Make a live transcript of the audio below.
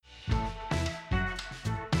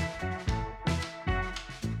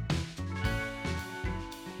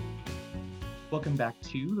Welcome back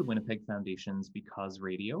to the Winnipeg Foundation's Because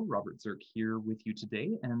Radio. Robert Zirk here with you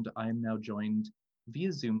today, and I'm now joined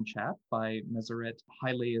via Zoom chat by Meseret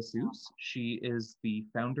Haile-Asus. She is the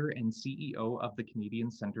founder and CEO of the Canadian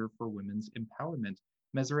Centre for Women's Empowerment.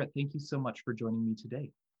 Meseret, thank you so much for joining me today.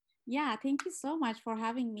 Yeah, thank you so much for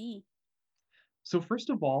having me. So first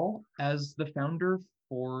of all, as the founder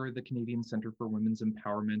for the Canadian Centre for Women's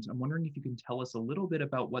Empowerment, I'm wondering if you can tell us a little bit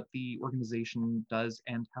about what the organization does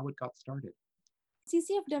and how it got started.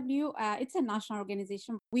 CCFW, it's a national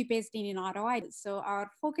organization. We're based in Ottawa. So our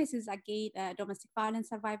focus is again domestic violence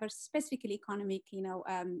survivors, specifically economic,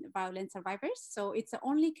 violence survivors. So it's the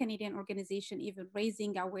only Canadian organization even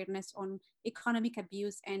raising awareness on economic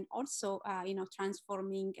abuse and also,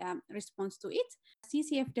 transforming response to it.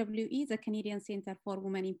 CCFW is a Canadian Center for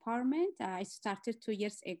Women Empowerment. I started 2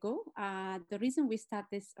 years ago. The reason we start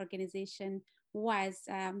this organization was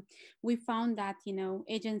we found that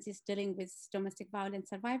agencies dealing with domestic violence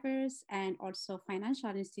survivors and also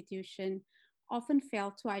financial institutions often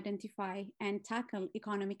fail to identify and tackle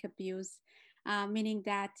economic abuse, meaning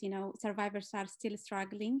that survivors are still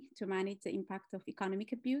struggling to manage the impact of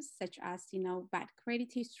economic abuse, such as bad credit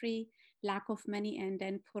history, lack of money, and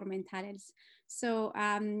then poor mental health. So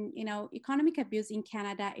economic abuse in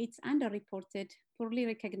Canada, it's underreported, poorly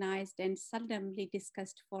recognized, and seldomly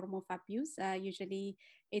discussed form of abuse. Usually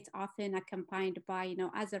it's often accompanied by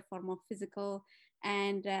other form of physical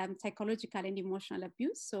and psychological and emotional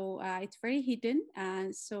abuse. So it's very hidden.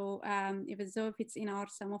 Even though if it's in our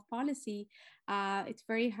sum of policy, it's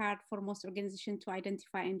very hard for most organizations to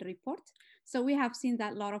identify and report. So we have seen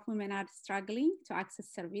that a lot of women are struggling to access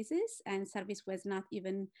services, and service was not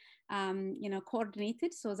even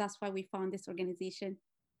coordinated. So that's why we found this organization.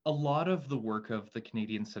 A lot of the work of the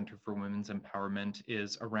Canadian Centre for Women's Empowerment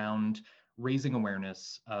is around raising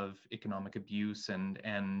awareness of economic abuse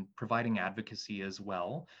and providing advocacy as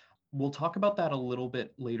well. We'll talk about that a little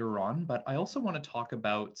bit later on, but I also want to talk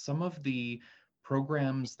about some of the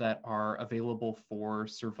programs that are available for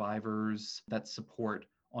survivors that support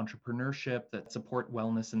entrepreneurship, that support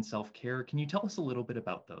wellness and self-care. Can you tell us a little bit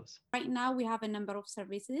about those? Right now, we have a number of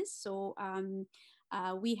services. So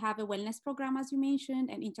we have a wellness program, as you mentioned,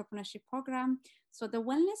 an entrepreneurship program. So the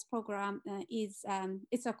wellness program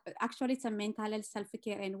actually it's a mental health,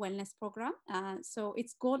 self-care, and wellness program. So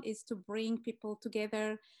its goal is to bring people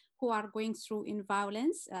together who are going through in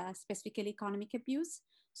violence, specifically economic abuse.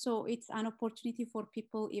 So it's an opportunity for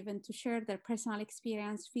people even to share their personal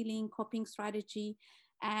experience, feeling, coping strategy.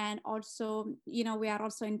 And also, we are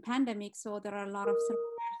also in pandemic, so there are a lot of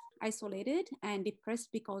isolated and depressed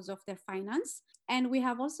because of their finance. And we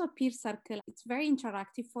have also peer circle. It's very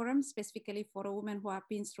interactive forum, specifically for women who have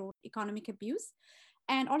been through economic abuse.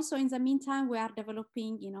 And also in the meantime, we are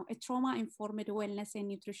developing, a trauma-informed wellness and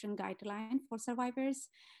nutrition guideline for survivors.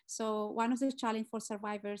 So one of the challenge for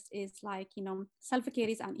survivors is like, self-care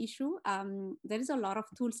is an issue. There is a lot of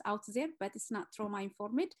tools out there, but it's not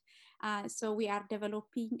trauma-informed. So we are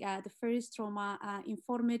developing the first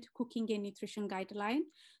trauma-informed cooking and nutrition guideline.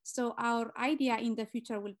 So our idea in the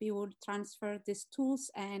future will be we'll transfer these tools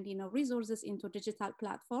and resources into digital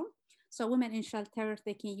platform. So women in shelter,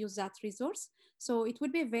 they can use that resource. So it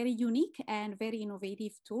would be a very unique and very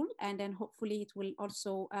innovative tool. And then hopefully it will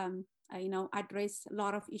also, address a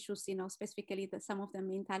lot of issues, specifically some of the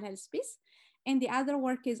mental health space. And the other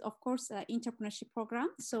work is, of course, entrepreneurship program.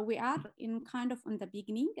 So we are in kind of on the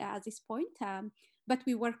beginning at this point, but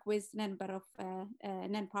we work with a number of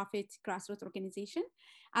nonprofit grassroots organization.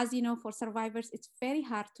 As you know, for survivors, it's very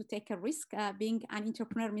hard to take a risk. Being an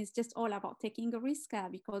entrepreneur means just all about taking a risk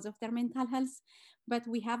because of their mental health. But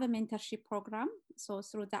we have a mentorship program. So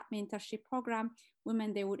through that mentorship program,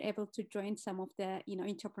 women, they would able to join some of the,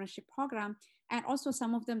 entrepreneurship program. And also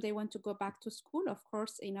some of them, they want to go back to school. Of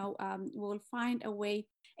course, we'll find a way.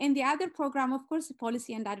 And the other program, of course,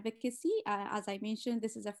 policy and advocacy. As I mentioned,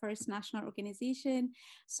 this is a first national organization.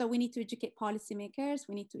 So we need to educate policymakers.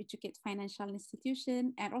 We need to educate financial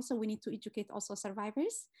institutions. And also we need to educate also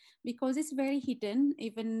survivors because it's very hidden.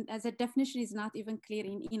 Even as a definition is not even clear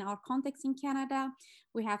in our context in Canada.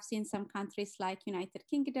 We have seen some countries like United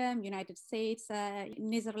Kingdom, United States,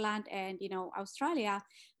 Netherlands, and Australia.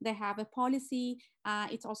 They have a policy.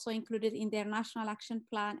 It's also included in their national action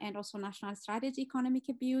plan and also national strategy economic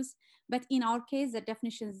abuse. But in our case, the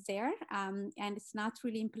definition is there and it's not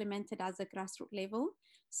really implemented as a grassroots level.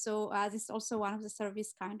 So this is also one of the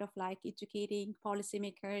service kind of like educating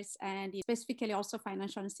policymakers and specifically also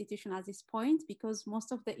financial institution at this point, because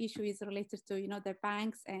most of the issue is related to, the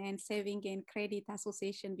banks and saving and credit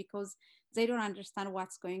association, because they don't understand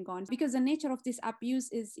what's going on. Because the nature of this abuse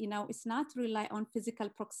is, it's not rely on physical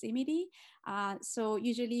proximity. So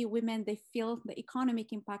usually women, they feel the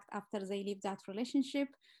economic impact after they leave that relationship.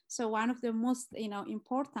 So one of the most,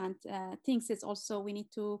 important things is also we need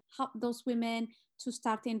to help those women to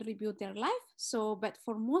start and rebuild their life. So, but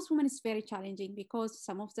for most women, it's very challenging because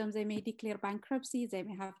some of them, they may declare bankruptcy, they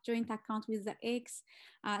may have joint account with their ex.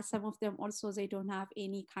 Some of them also, they don't have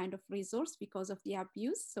any kind of resource because of the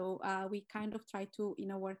abuse. So we kind of try to,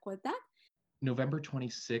 work with that. November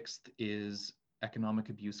 26th is Economic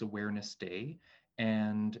Abuse Awareness Day.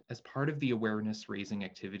 And as part of the awareness raising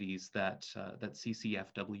activities that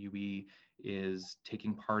CCFWE is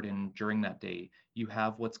taking part in during that day, you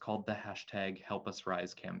have what's called the hashtag Help Us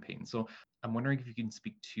Rise campaign. So I'm wondering if you can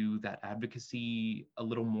speak to that advocacy a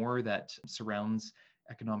little more that surrounds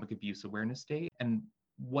Economic Abuse Awareness Day and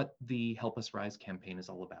what the Help Us Rise campaign is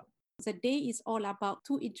all about. The day is all about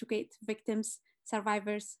to educate victims,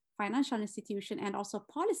 survivors, financial institutions, and also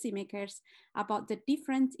policymakers about the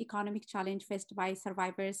different economic challenge faced by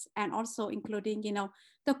survivors, and also including,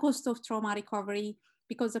 the cost of trauma recovery,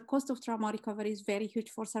 because the cost of trauma recovery is very huge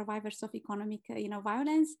for survivors of economic,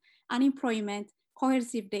 violence, unemployment,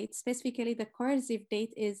 coercive date. Specifically, the coercive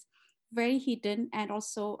date is very hidden, and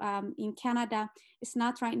also in Canada, it's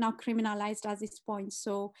not right now criminalized at this point.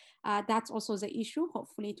 So that's also the issue.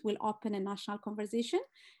 Hopefully, it will open a national conversation.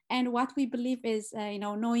 And what we believe is,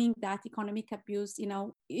 knowing that economic abuse,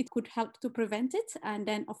 it could help to prevent it. And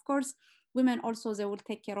then, of course, women also, they will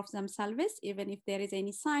take care of themselves, even if there is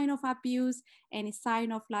any sign of abuse, any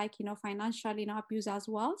sign of financial, abuse as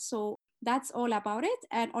well. So that's all about it.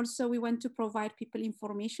 And also we want to provide people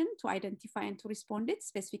information to identify and to respond it,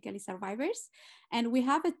 specifically survivors. And we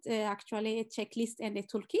have actually a checklist and a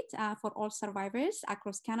toolkit for all survivors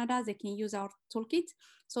across Canada. They can use our toolkit.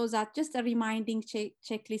 So that just a reminding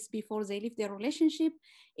checklist before they leave their relationship.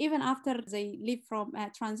 Even after they leave from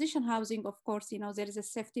transition housing, of course, there is a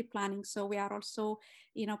safety planning. So we are also,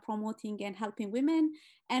 promoting and helping women.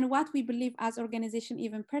 And what we believe as organization,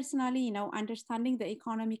 even personally, understanding the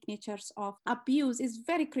economic natures of abuse is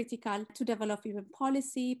very critical to develop even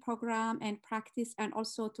policy, program, and practice, and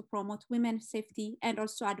also to promote women's safety and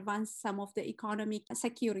also advance some of the economic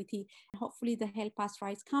security. Hopefully the Help Us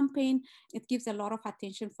Rise campaign, it gives a lot of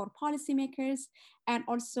attention for policymakers. And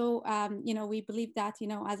also, we believe that,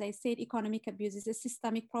 as I said, economic abuse is a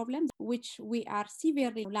systemic problem, which we are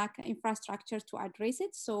severely lack infrastructure to address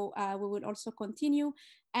it. So we will also continue.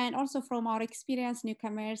 And also from our experience,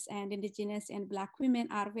 newcomers and Indigenous and Black women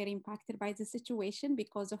are very impacted by the situation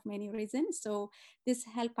because of many reasons. So this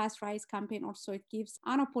Help Us Rise campaign also, it gives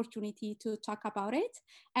an opportunity to talk about it.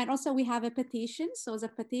 And also we have a petition. So the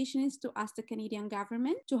petition is to ask the Canadian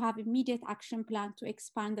government to have immediate action plan to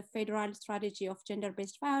expand the federal strategy of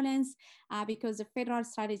gender-based violence, because the federal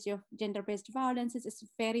strategy of gender-based violence is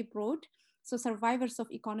very broad. So survivors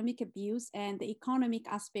of economic abuse and the economic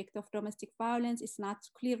aspect of domestic violence is not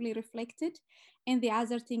clearly reflected. And the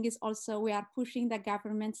other thing is also we are pushing the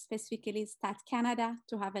government, specifically Stat Canada,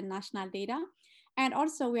 to have a national data. And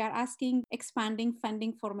also we are asking expanding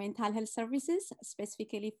funding for mental health services,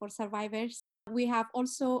 specifically for survivors. We have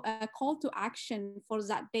also a call to action for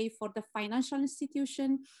that day for the financial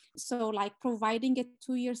institution. So like providing a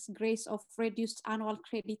 2 years grace of reduced annual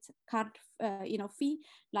credit card fee,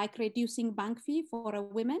 like reducing bank fee for a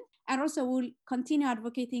women. And also we'll continue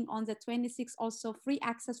advocating on the 26th, also free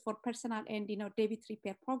access for personal and debit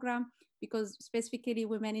repair program, because specifically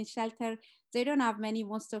women in shelter, they don't have money,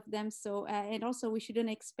 most of them. So, and also we shouldn't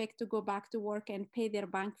expect to go back to work and pay their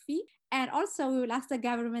bank fee. And also we will ask the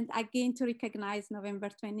government again to recognize November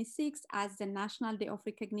 26th as the National Day of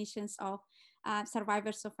Recognitions of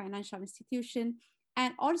Survivors of Financial Institution,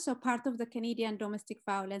 and also part of the Canadian Domestic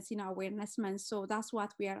Violence Awareness Month. So that's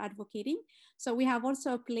what we are advocating. So we have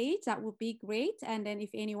also a pledge that would be great. And then if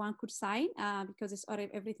anyone could sign, because it's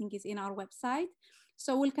already, everything is in our website.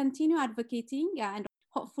 So we'll continue advocating, and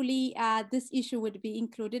hopefully this issue would be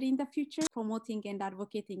included in the future, promoting and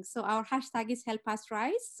advocating. So our hashtag is Help Us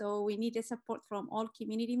Rise. So we need a support from all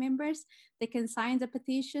community members. They can sign the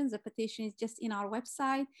petition. The petition is just in our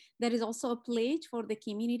website. There is also a pledge for the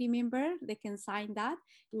community member. They can sign that.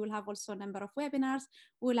 We will have also a number of webinars.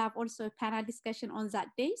 We'll have also a panel discussion on that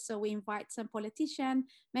day. So we invite some politician,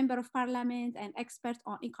 member of parliament, and experts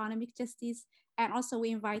on economic justice. And also we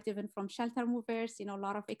invite even from shelter movers, a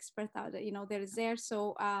lot of experts out there, there is there.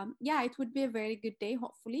 So yeah, it would be a very good day,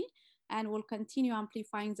 hopefully. and will continue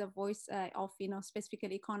amplifying the voice of,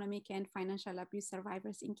 specifically economic and financial abuse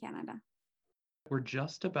survivors in Canada. We're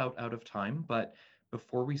just about out of time, but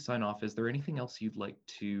before we sign off, is there anything else you'd like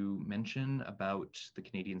to mention about the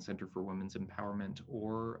Canadian Centre for Women's Empowerment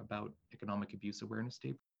or about Economic Abuse Awareness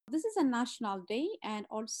Day? This is a national day, and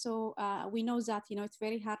also we know that it's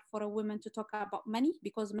very hard for a woman to talk about money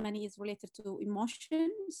because money is related to emotion.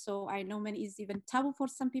 So I know money is even taboo for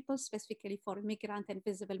some people, specifically for immigrant and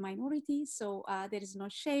visible minorities. So there is no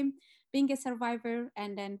shame being a survivor,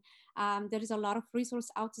 and then there is a lot of resource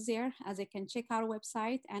out there, as they can check our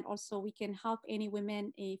website, and also we can help any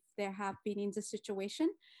women if they have been in this situation.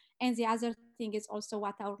 And the other thing is also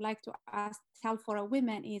what I would like to tell for a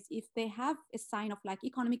women is if they have a sign of like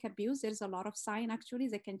economic abuse, there's a lot of sign actually.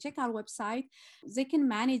 They can check our website. They can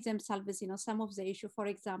manage themselves, some of the issue. For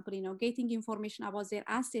example, getting information about their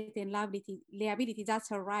asset and liability,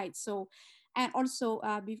 that's a right. So, and also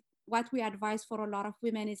what we advise for a lot of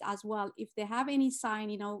women is as well, if they have any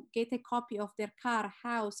sign, get a copy of their car,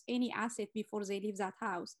 house, any asset before they leave that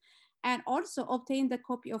house. And also obtain the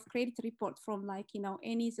copy of credit report from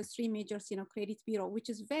any the three majors, credit bureau, which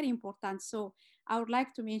is very important. So I would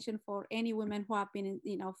like to mention for any women who have been,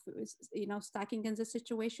 stuck in the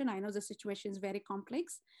situation. I know the situation is very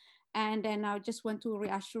complex. And then I just want to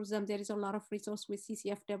reassure them there is a lot of resource with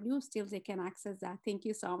CCFW. Still, they can access that. Thank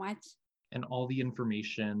you so much. And all the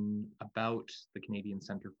information about the Canadian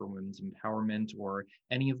Centre for Women's Empowerment or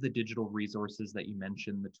any of the digital resources that you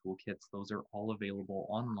mentioned, the toolkits, those are all available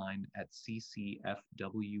online at ccfwe.org.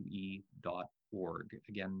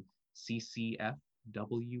 Again, ccfwe.org.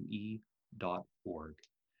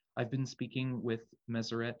 I've been speaking with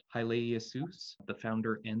Meseret Haile-Iesus, the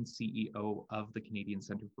founder and CEO of the Canadian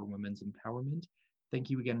Centre for Women's Empowerment. Thank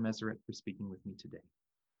you again, Meseret, for speaking with me today.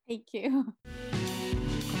 Thank you.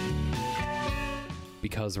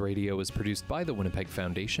 Because Radio is produced by the Winnipeg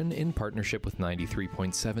Foundation in partnership with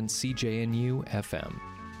 93.7 CJNU FM.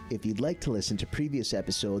 If you'd like to listen to previous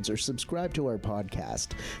episodes or subscribe to our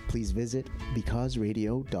podcast, please visit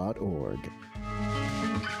becauseradio.org.